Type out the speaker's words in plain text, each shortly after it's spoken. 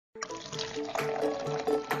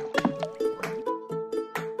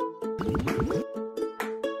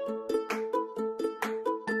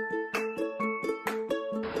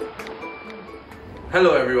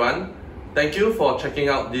Hello everyone, thank you for checking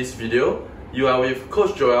out this video. You are with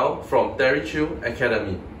Coach Joel from Terry Chiu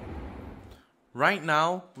Academy. Right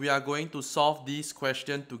now, we are going to solve this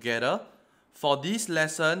question together. For this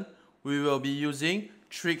lesson, we will be using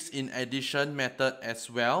tricks in addition method as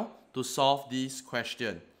well to solve this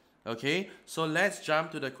question. Okay, so let's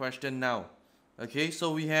jump to the question now. Okay,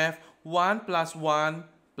 so we have 1 plus 1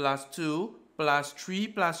 plus 2 plus 3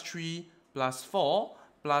 plus 3 plus 4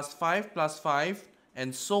 plus 5 plus 5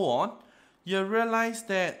 and so on. You realize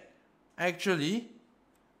that actually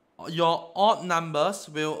your odd numbers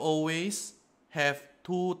will always have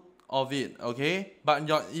 2 of it, okay? But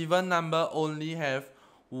your even number only have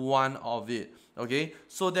 1 of it, okay?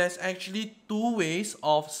 So there's actually 2 ways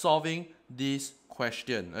of solving this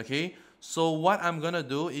question, okay? So what I'm gonna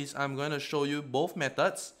do is I'm gonna show you both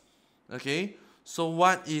methods, okay? So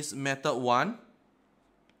what is method 1?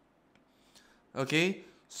 Okay,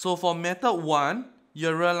 so for method 1,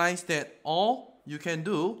 you realize that all you can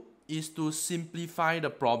do is to simplify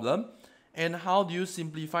the problem. And how do you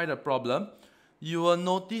simplify the problem? You will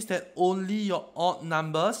notice that only your odd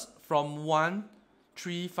numbers from 1,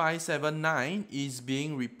 3, 5, 7, 9 is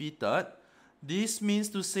being repeated. This means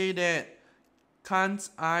to say that can't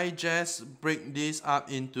I just break this up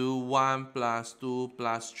into 1 plus 2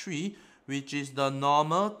 plus 3, which is the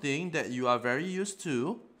normal thing that you are very used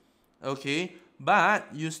to, okay? But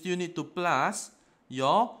you still need to plus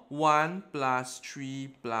your 1 plus 3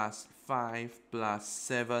 plus 5 plus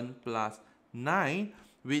 7 plus 9,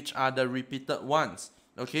 which are the repeated ones,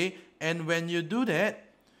 okay? And when you do that,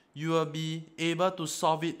 you will be able to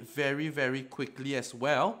solve it very, very quickly as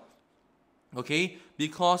well, okay?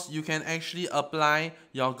 Because you can actually apply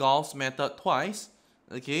your Gauss method twice,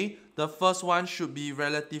 okay? The first one should be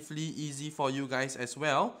relatively easy for you guys as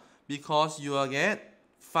well, because you will get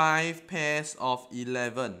 5 pairs of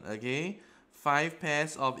 11, okay? 5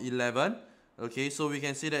 pairs of 11, okay? So we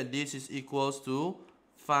can say that this is equals to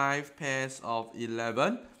 5 pairs of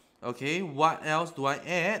 11, okay? What else do I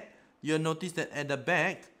add? You'll notice that at the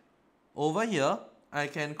back, over here, I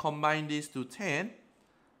can combine this to 10.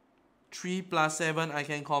 3 plus 7, I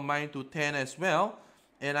can combine to 10 as well.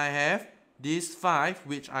 And I have this 5,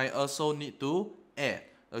 which I also need to add,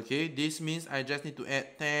 okay? This means I just need to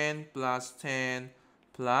add 10 plus 10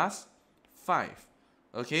 plus 5,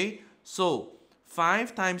 okay? So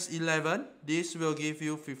 5 times 11, this will give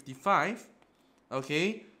you 55,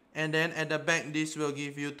 okay? And then at the back, this will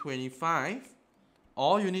give you 25.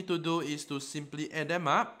 All you need to do is to simply add them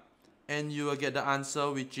up, and you will get the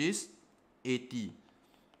answer, which is 80.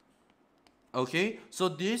 Okay, so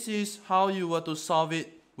this is how you were to solve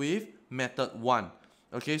it with method 1.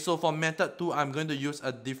 Okay, so for method 2, I'm going to use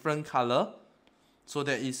a different color so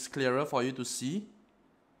that it's clearer for you to see.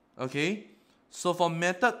 Okay, so for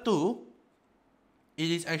method 2,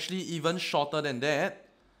 it is actually even shorter than that.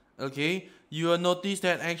 Okay, you will notice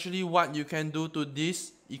that actually what you can do to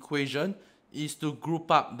this equation is to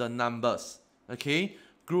group up the numbers. Okay,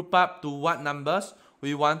 group up to what numbers?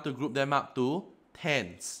 We want to group them up to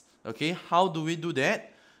tens. Okay, how do we do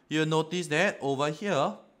that? You'll notice that over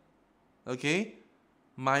here, okay,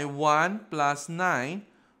 my 1 plus 9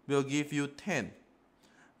 will give you 10.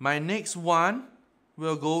 My next 1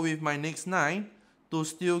 will go with my next 9 to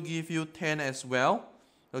still give you 10 as well.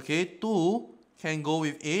 Okay, 2 can go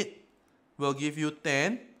with 8, will give you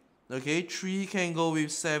 10. Okay, 3 can go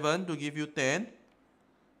with 7 to give you 10.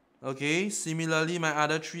 Okay, similarly, my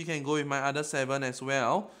other 3 can go with my other 7 as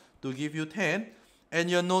well to give you 10. And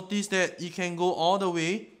you'll notice that it can go all the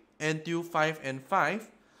way until 5 and 5.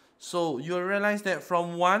 So you'll realize that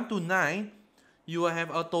from 1 to 9, you will have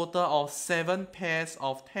a total of 7 pairs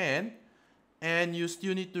of 10. And you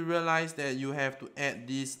still need to realize that you have to add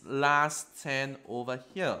this last 10 over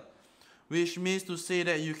here. Which means to say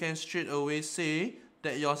that you can straight away say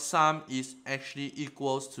that your sum is actually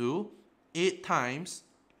equals to 8 times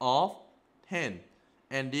of 10.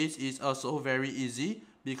 And this is also very easy,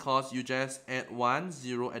 because you just add 1,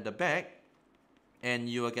 0 at the back, and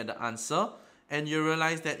you will get the answer, and you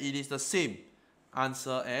realize that it is the same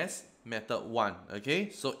answer as method 1,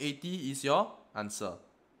 okay? So 80 is your answer.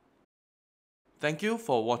 Thank you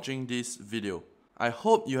for watching this video. I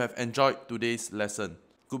hope you have enjoyed today's lesson.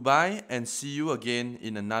 Goodbye and see you again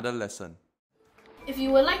in another lesson. If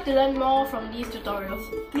you would like to learn more from these tutorials,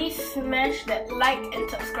 please smash that like and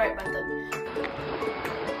subscribe button.